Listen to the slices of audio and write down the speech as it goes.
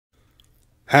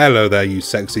Hello there you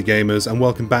sexy gamers, and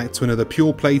welcome back to another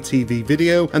Pure Play TV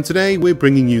video, and today we're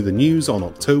bringing you the news on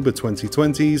October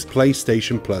 2020's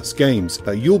PlayStation Plus games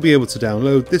that you'll be able to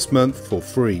download this month for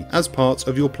free as part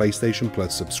of your PlayStation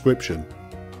Plus subscription.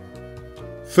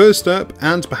 First up,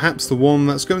 and perhaps the one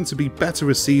that's going to be better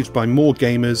received by more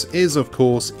gamers, is of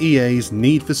course EA's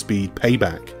Need for Speed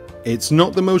Payback. It's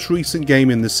not the most recent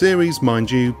game in the series, mind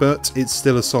you, but it's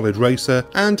still a solid racer,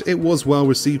 and it was well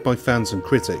received by fans and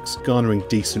critics, garnering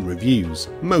decent reviews,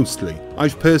 mostly.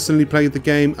 I've personally played the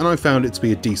game and I found it to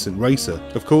be a decent racer.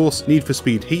 Of course, Need for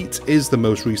Speed Heat is the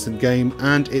most recent game,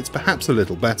 and it's perhaps a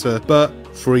little better,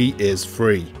 but free is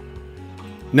free.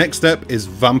 Next up is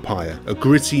Vampyr, a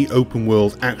gritty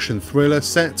open-world action thriller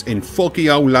set in foggy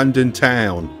old London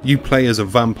town. You play as a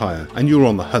vampire and you're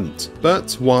on the hunt,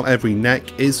 but while every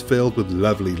neck is filled with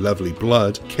lovely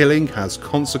blood, killing has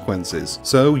consequences,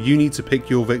 so you need to pick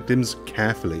your victims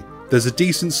carefully. There's a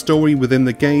decent story within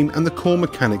the game and the core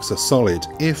mechanics are solid,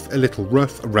 if a little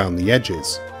rough around the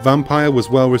edges. Vampyr was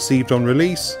well received on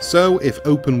release, so if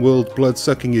open world blood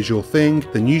sucking is your thing,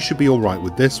 then you should be alright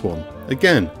with this one.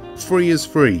 Again, free is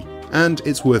free, and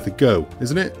it's worth a go,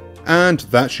 isn't it? And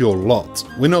that's your lot.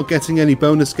 We're not getting any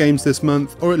bonus games this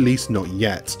month, or at least not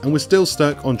yet, and we're still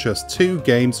stuck on just 2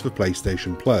 games for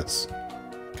PlayStation Plus.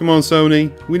 Come on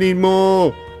Sony, we need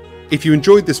more! If you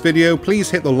enjoyed this video,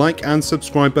 please hit the like and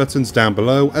subscribe buttons down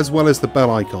below, as well as the bell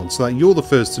icon, so that you're the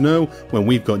first to know when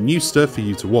we've got new stuff for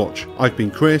you to watch. I've been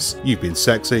Chris, you've been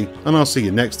sexy, and I'll see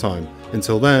you next time.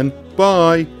 Until then,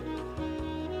 bye!